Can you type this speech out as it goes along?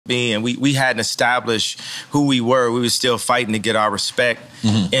me, and we hadn't established who we were. We were still fighting to get our respect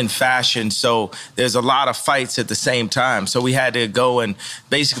in fashion. So there's a lot of fights at the same time. So we had to go and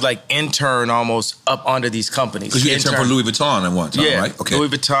basically like intern almost up under these companies. Because you interned for Louis Vuitton at one time, yeah, right? Okay. Louis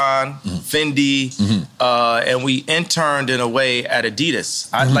Vuitton, Fendi, and we interned in a way at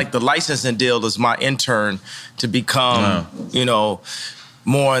Adidas. Like the licensing deal was my intern to become, you know,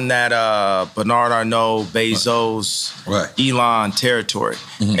 more in that Bernard Arnault, Bezos, Elon territory.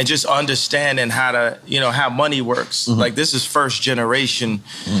 And just understanding how to, you know, how money works. Like this is first generation,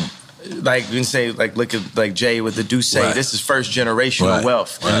 like you can say, like look at like Jay with the Duce, this is first generational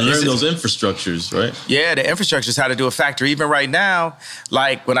wealth. And learn those infrastructures, right? Yeah, the infrastructure is how to do a factory. Even right now,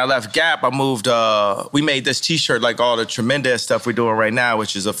 like when I left Gap, I moved, we made this t-shirt, like all the tremendous stuff we're doing right now,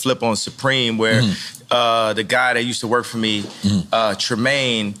 which is a flip on Supreme, where the guy that used to work for me,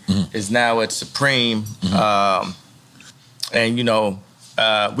 Tremaine, is now at Supreme. And you know,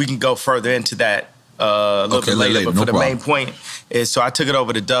 we can go further into that a little bit later, but for the main point is, so I took it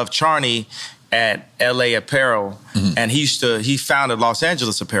over to Dove Charney at LA Apparel, and he founded Los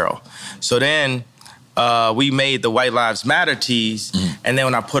Angeles Apparel. So then we made the White Lives Matter tees, and then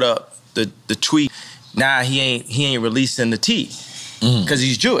when I put up the tweet, nah, he ain't releasing the tee because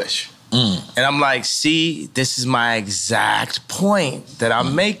he's Jewish. And I'm like, see, this is my exact point that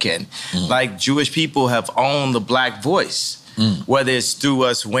I'm making. Like Jewish people have owned the black voice, whether it's through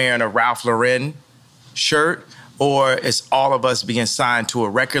us wearing a Ralph Lauren shirt, or it's all of us being signed to a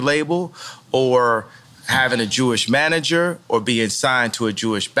record label, or having a Jewish manager, or being signed to a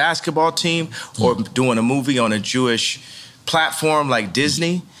Jewish basketball team, or doing a movie on a Jewish platform like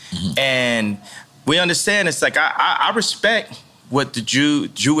Disney. And we understand it's like, I respect what the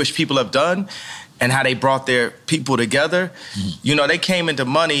Jewish people have done and how they brought their people together. You know, they came into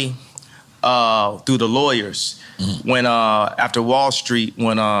money through the lawyers when after Wall Street,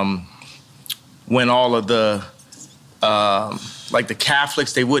 when all of the like the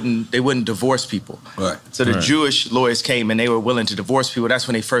Catholics, they wouldn't divorce people. So the Jewish lawyers came and they were willing to divorce people. That's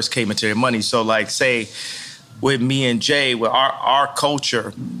when they first came into their money. So like say with me and Jay, with our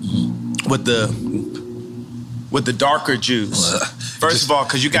culture, with the darker Jews. First of all,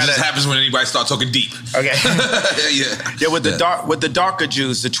 because you got to. It just happens when anybody starts talking deep. Okay. With the darker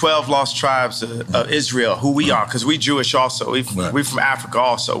Jews, the 12 lost tribes of Israel, who we are, because we Jewish also. We from Africa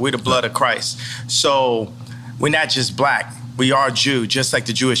also. We're the blood of Christ. So we're not just black. We are Jew, just like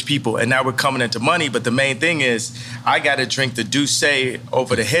the Jewish people. And now we're coming into money. But the main thing is, I got to drink the Douce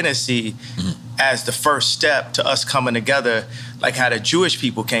over the Hennessy as the first step to us coming together, like how the Jewish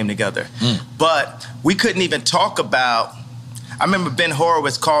people came together. But we couldn't even talk about, I remember Ben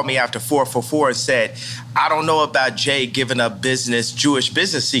Horowitz called me after 444 and said, I don't know about Jay giving up Jewish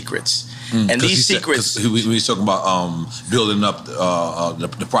business secrets. And these secrets... we was talking about building up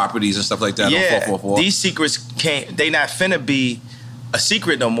the properties and stuff like that on 444. These secrets they not finna be a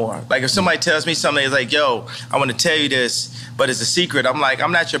secret no more. Like if somebody tells me something, it's like, yo, I want to tell you this, but it's a secret. I'm like,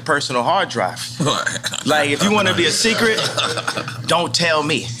 I'm not your personal hard drive. Like if you want to be a secret, don't tell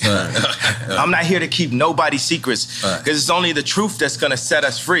me. I'm not here to keep nobody's secrets, because it's only the truth that's gonna set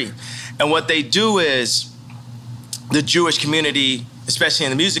us free. And what they do is, the Jewish community, especially in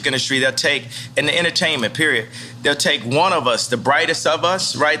the music industry, they'll take, in the entertainment period, they'll take one of us, the brightest of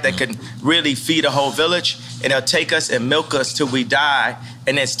us, right, that can really feed a whole village, and they'll take us and milk us till we die,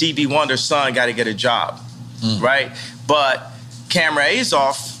 and then Stevie Wonder's son got to get a job, right? But Cameron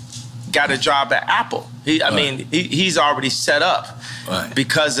Azoff got a job at Apple. I mean, he's already set up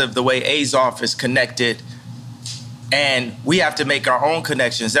because of the way Azoff is connected, and we have to make our own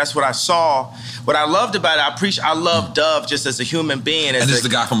connections. That's what I saw. What I loved about it, I love Dove just as a human being. And this is the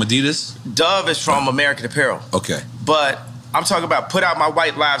guy from Adidas? Dove is from American Apparel. Okay. But I'm talking about put out my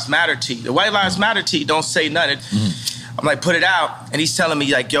White Lives Matter tee. The White Lives Matter tee don't say nothing. I'm like, put it out. And he's telling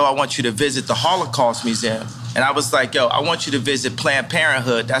me like, yo, I want you to visit the Holocaust Museum. And I was like, yo, I want you to visit Planned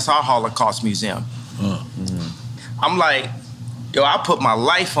Parenthood. That's our Holocaust Museum. I'm like, yo, I put my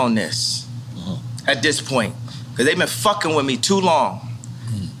life on this at this point, because they've been fucking with me too long.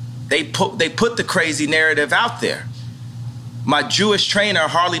 They put the crazy narrative out there. My Jewish trainer,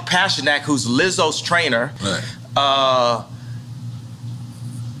 Harley Pasternak, who's Lizzo's trainer,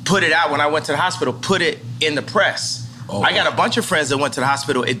 put it out when I went to the hospital, put it in the press. I got a bunch of friends that went to the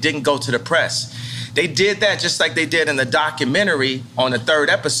hospital. It didn't go to the press. They did that just like they did in the documentary on the 3rd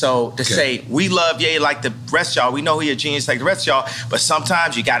episode to say, we love Ye like the rest of y'all. We know he a genius like the rest of y'all, but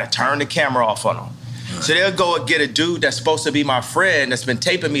sometimes you got to turn the camera off on him. So they'll go and get a dude that's supposed to be my friend that's been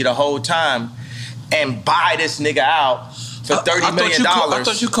taping me the whole time and buy this nigga out for $30 million. I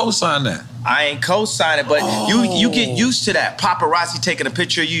thought you co-signed that. I ain't co-signing, but you get used to that. Paparazzi taking a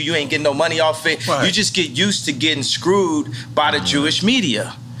picture of you, you ain't getting no money off it. Right. You just get used to getting screwed by the Jewish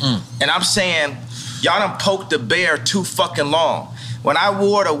media. And I'm saying, y'all done poked the bear too fucking long. When I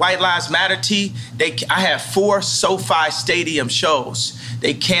wore the White Lives Matter tee, I had 4 SoFi Stadium shows.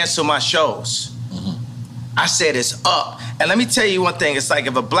 They canceled my shows. I said it's up. And let me tell you one thing, it's like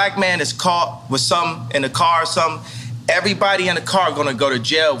if a black man is caught with something in the car or something, everybody in the car gonna go to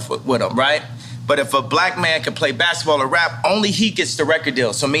jail with him, right? But if a black man can play basketball or rap, only he gets the record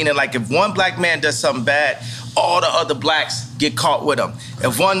deal. So meaning like if one black man does something bad, all the other blacks get caught with him.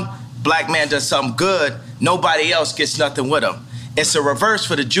 If one black man does something good, nobody else gets nothing with him. It's a reverse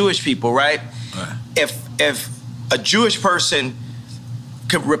for the Jewish people, right? If a Jewish person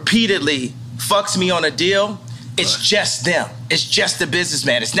could repeatedly fucks me on a deal, it's just them. It's just the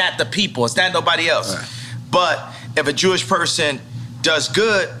businessman. It's not the people. It's not nobody else. But if a Jewish person does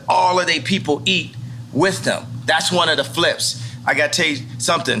good, all of their people eat with them. That's one of the flips. I gotta tell you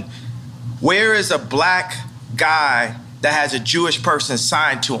something. Where is a black guy that has a Jewish person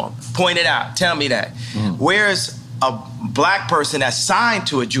signed to him? Point it out. Tell me that. Where is a black person that's signed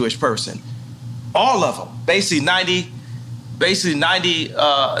to a Jewish person? All of them. Basically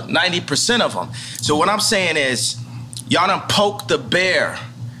 90% of them. So what I'm saying is, y'all done poked the bear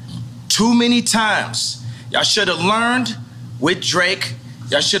too many times. Y'all should have learned with Drake.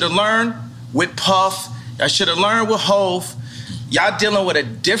 Y'all should have learned with Puff. Y'all should have learned with Hove. Y'all dealing with a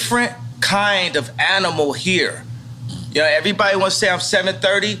different kind of animal here. You know, everybody wants to say I'm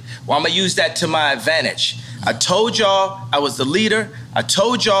 730. Well, I'm gonna use that to my advantage. I told y'all I was the leader. I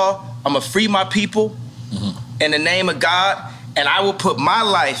told y'all I'm gonna free my people in the name of God, and I will put my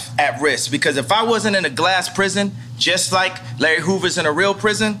life at risk, because if I wasn't in a glass prison, just like Larry Hoover's in a real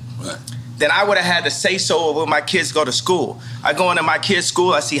prison, then I would have had to say so when my kids go to school. I go into my kids'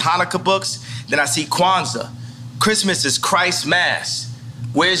 school, I see Hanukkah books, then I see Kwanzaa. Christmas is Christ's Mass.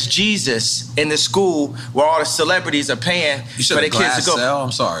 Where's Jesus in the school where all the celebrities are paying for their kids to go? Cell?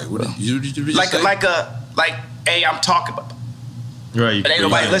 I'm sorry. What did you just say? Hey, I'm talking about. Right. But ain't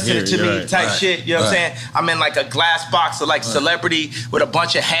nobody listening to me type shit, you know what I'm saying? I'm in like a glass box of like celebrity with a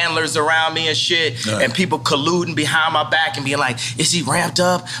bunch of handlers around me and shit, and people colluding behind my back and being like, is he ramped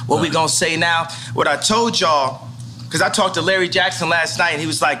up? What we gonna say now? What I told y'all, because I talked to Larry Jackson last night and he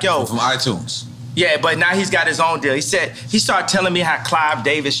was like, yo. From iTunes. Yeah, but now he's got his own deal. He started telling me how Clive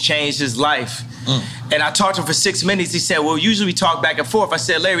Davis changed his life. And I talked to him for 6 minutes. He said, well, usually we talk back and forth. I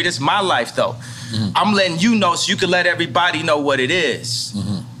said, Larry, this is my life though. I'm letting you know so you can let everybody know what it is.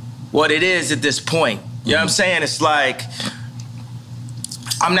 What it is at this point. You know what I'm saying? It's like,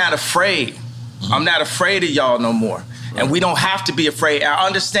 I'm not afraid. I'm not afraid of y'all no more. And we don't have to be afraid. I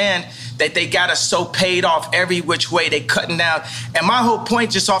understand that they got us so paid off every which way, they cutting down. And my whole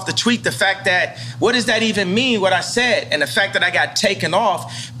point just off the tweet, the fact that, what does that even mean, what I said? And the fact that I got taken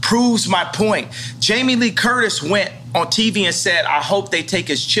off proves my point. Jamie Lee Curtis went on TV and said, I hope they take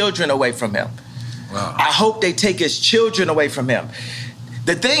his children away from him. Wow. I hope they take his children away from him.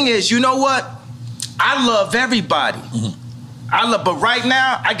 The thing is, you know what? I love everybody. But right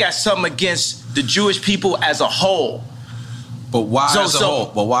now, I got something against the Jewish people as a whole. But why as a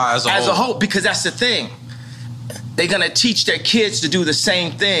whole? But why as a whole? As a whole, because that's the thing. They're gonna teach their kids to do the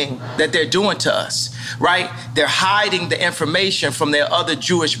same thing that they're doing to us, right? They're hiding the information from their other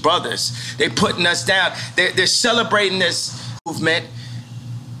Jewish brothers. They're putting us down. They're celebrating this movement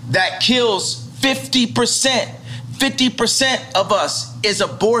that kills 50%. 50% of us is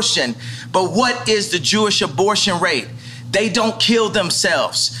abortion. But what is the Jewish abortion rate? They don't kill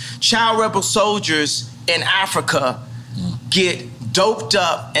themselves. Child rebel soldiers in Africa get doped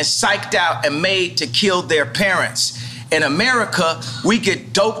up and psyched out and made to kill their parents. In America, we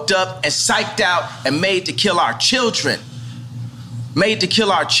get doped up and psyched out and made to kill our children. Made to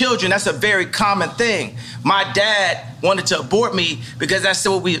kill our children. That's a very common thing. My dad wanted to abort me because that's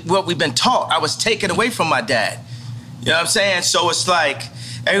what we've been taught. I was taken away from my dad. You know what I'm saying? So it's like,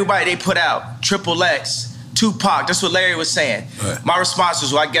 everybody they put out, Triple X, Tupac, that's what Larry was saying. My response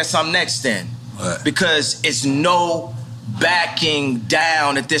was, well, I guess I'm next then. Because it's no backing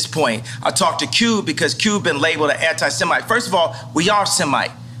down at this point. I talked to Cube because Cube been labeled an anti-Semite. First of all, we are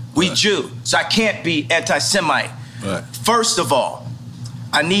Semite. We Jew. So I can't be anti-Semite. First of all,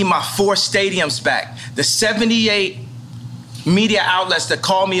 I need my 4 stadiums back. The 78 media outlets that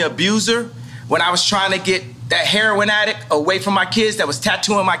called me abuser when I was trying to get that heroin addict away from my kids that was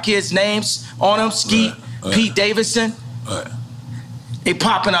tattooing my kids' names on them, Skeet, Pete Davidson, they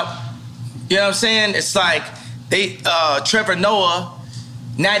popping up. You know what I'm saying? It's like, Trevor Noah,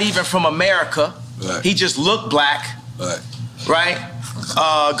 not even from America. He just looked black, right?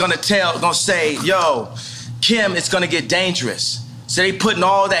 gonna say, yo, Kim, it's gonna get dangerous. So they putting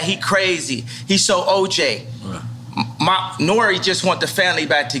all that, he crazy, he's so OJ. Right. Nori just want the family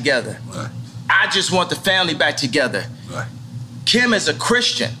back together. Right. I just want the family back together. Right. Kim is a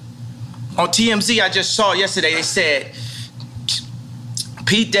Christian. On TMZ, I just saw yesterday, they said,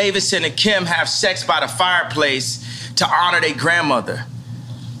 Pete Davidson and Kim have sex by the fireplace to honor their grandmother.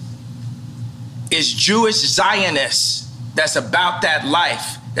 It's Jewish Zionists that's about that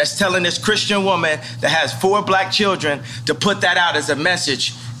life, that's telling this Christian woman that has 4 black children to put that out as a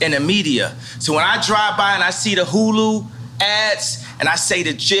message in the media. So when I drive by and I see the Hulu ads and I say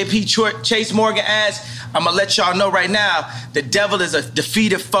the JP Chase Morgan ads, I'm gonna let y'all know right now, the devil is a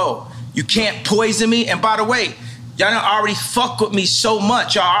defeated foe. You can't poison me. And by the way, y'all done already fuck with me so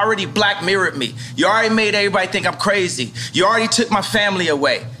much. Y'all already Black Mirrored me. You already made everybody think I'm crazy. You already took my family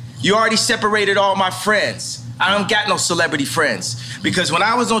away. You already separated all my friends. I don't got no celebrity friends. Because when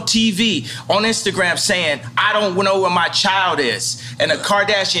I was on TV, on Instagram saying, I don't know where my child is, and the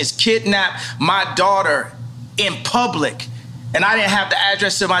Kardashians kidnapped my daughter in public, and I didn't have the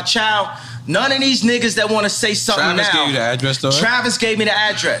address of my child, none of these niggas that want to say something Travis now. Travis gave you the address, though? Travis gave me the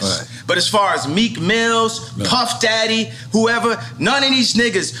address. Right. But as far as Meek Mills, Puff Daddy, whoever, none of these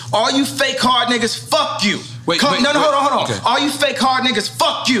niggas, all you fake hard niggas, fuck you. Wait, hold on. Okay. All you fake hard niggas,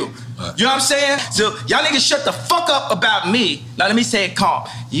 fuck you. You know what I'm saying? So y'all niggas shut the fuck up about me. Now let me say it calm.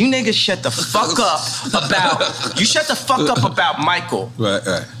 You niggas shut the fuck up about, you shut the fuck up about Michael.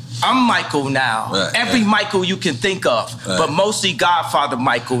 Right. I'm Michael now. Right, Every Michael you can think of, but mostly Godfather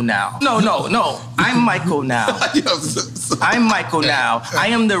Michael now. No. I'm Michael now. I'm Michael now. I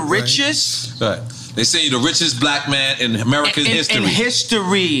am the richest. Right. They say you're the richest black man in American history. In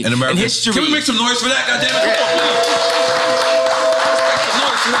history. In American history. Can we make some noise for that? Goddamn it!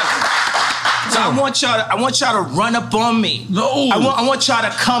 So I want y'all to run up on me. No. I want y'all to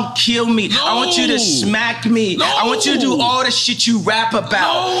come kill me. No. I want you to smack me. No. I want you to do all the shit you rap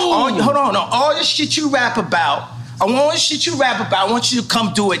about. No. All the shit you rap about. I want you to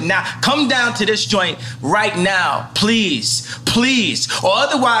come do it now. Come down to this joint right now, please. Or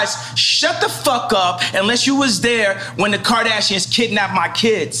otherwise, shut the fuck up unless you was there when the Kardashians kidnapped my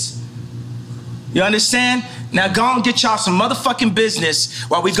kids. You understand? Now go and get y'all some motherfucking business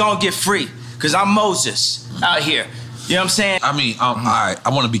while we go and get free. Because I'm Moses out here. You know what I'm saying? I mean, I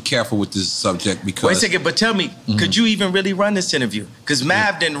want to be careful with this subject because... Wait a second, but tell me, could you even really run this interview? Because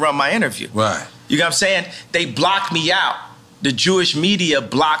Mav didn't run my interview. Right. You know what I'm saying? They blocked me out. The Jewish media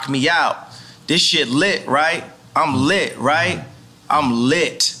blocked me out. This shit lit, right? I'm lit, right? I'm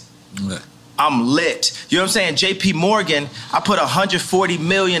lit. Right. I'm lit. You know what I'm saying? JP Morgan, I put $140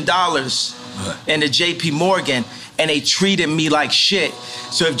 million into JP Morgan, and they treated me like shit.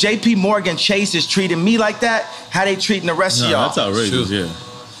 So if JP Morgan Chase is treating me like that, how they treating the rest of y'all? That's outrageous, yeah.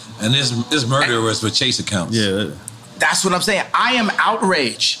 And this murderers with Chase accounts. Yeah. That's what I'm saying. I am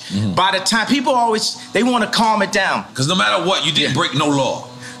outraged. By the time, people always, they want to calm it down. Because no matter what, you didn't break no law.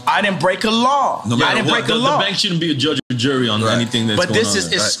 I didn't break a law. No matter I didn't break a law. The bank shouldn't be a judge or jury on anything that's going on. But this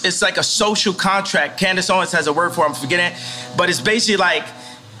is, it's like a social contract. Candace Owens has a word for it, I'm forgetting it. But it's basically like,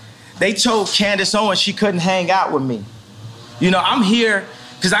 they told Candace Owens she couldn't hang out with me. You know, I'm here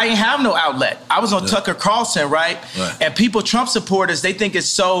because I didn't have no outlet. I was on Tucker Carlson, right? And people, Trump supporters, they think it's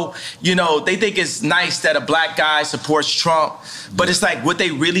so, you know, they think it's nice that a black guy supports Trump. But it's like, would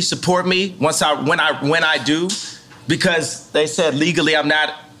they really support me when I do? Because they said legally I'm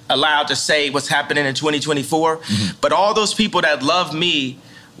not allowed to say what's happening in 2024. But all those people that love me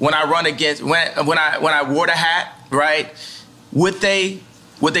when I run against, when I wore the hat, right? Would they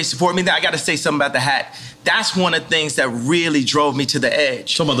support me? I got to say something about the hat. That's one of the things that really drove me to the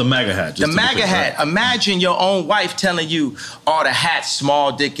edge. Some of the MAGA hat. The MAGA hat. Right? Imagine your own wife telling you, oh, the hat's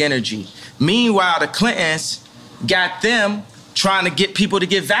small dick energy. Meanwhile, the Clintons got them trying to get people to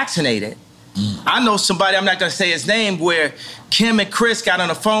get vaccinated. I know somebody, I'm not going to say his name, where Kim and Chris got on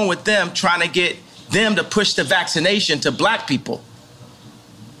the phone with them trying to get them to push the vaccination to black people.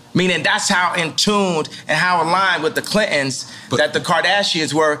 Meaning that's how in tuned and how aligned with the Clintons that the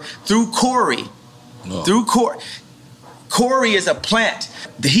Kardashians were through Corey. Through Corey is a plant.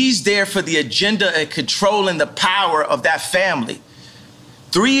 He's there for the agenda and controlling the power of that family.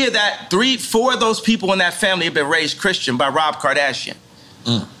 4 of those people in that family have been raised Christian by Rob Kardashian.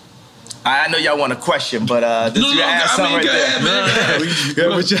 I know y'all want a question, but I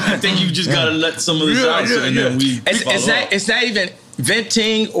think you just gotta let some of this out, and then we. It's not even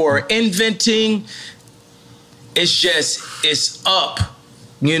venting or inventing. It's up.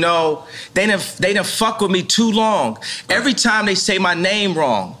 You know, they done fuck with me too long. Every time they say my name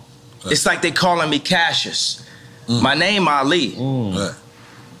wrong, it's like they calling me Cassius. My name Ali. Right.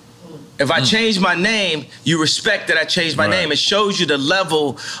 If I change my name, you respect that I changed my name. It shows you the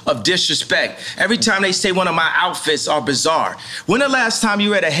level of disrespect. Every time they say one of my outfits are bizarre. When the last time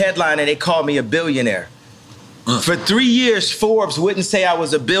you read a headline and they called me a billionaire? For 3 years, Forbes wouldn't say I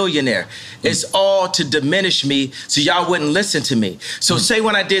was a billionaire. It's all to diminish me so y'all wouldn't listen to me. So say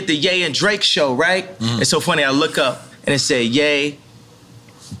when I did the Ye and Drake show, right? It's so funny, I look up and it said Ye,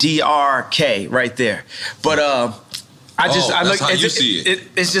 DRK right there. But I look. How you see it.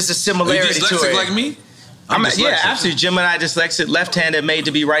 It's just a similarity to it. Like me? Yeah, absolutely. Gemini dyslexic, left-handed, made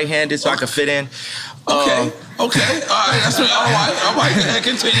to be right-handed, so I could fit in. Okay. All right. That's all right.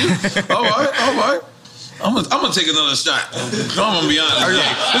 Continue. All right. I'm gonna take another shot. I'm gonna be honest.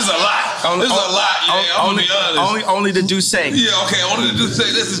 Yeah. This is a lot. This is a lot. Yeah, I'm gonna be honest. Only the do say. Yeah. Okay. Only the do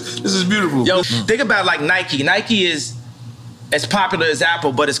say. This is beautiful. Yo, think about like Nike. Nike is as popular as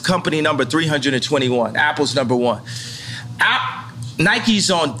Apple, but it's company number 321. Apple's number 1. Nike's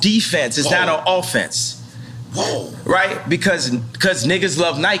on defense. It's not on offense. Whoa. Right? Because niggas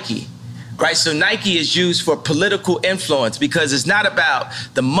love Nike. Right? So Nike is used for political influence because it's not about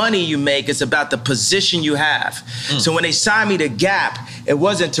the money you make, it's about the position you have. So when they signed me to Gap, it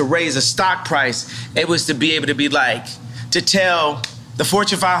wasn't to raise a stock price, it was to be able to be like, to tell the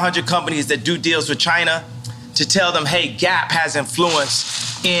Fortune 500 companies that do deals with China, to tell them, hey, Gap has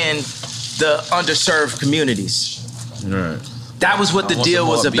influence in the underserved communities. Right. That was what the deal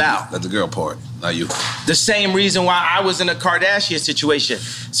was about. That's the girl part, not you. The same reason why I was in a Kardashian situation.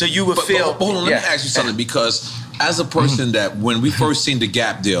 So you would feel. But hold on, let me ask you something, because as a person that when we first seen the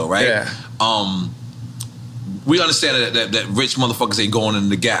Gap deal, right? We understand that rich motherfuckers ain't going in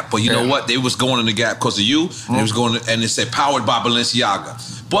the Gap, but you know what? They was going in the Gap because of you, and it was going and it said powered by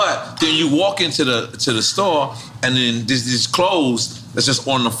Balenciaga. But then you walk into the store, and then there's these clothes that's just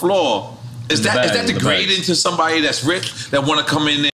on the floor. Is that degrading to somebody that's rich that want to come in there?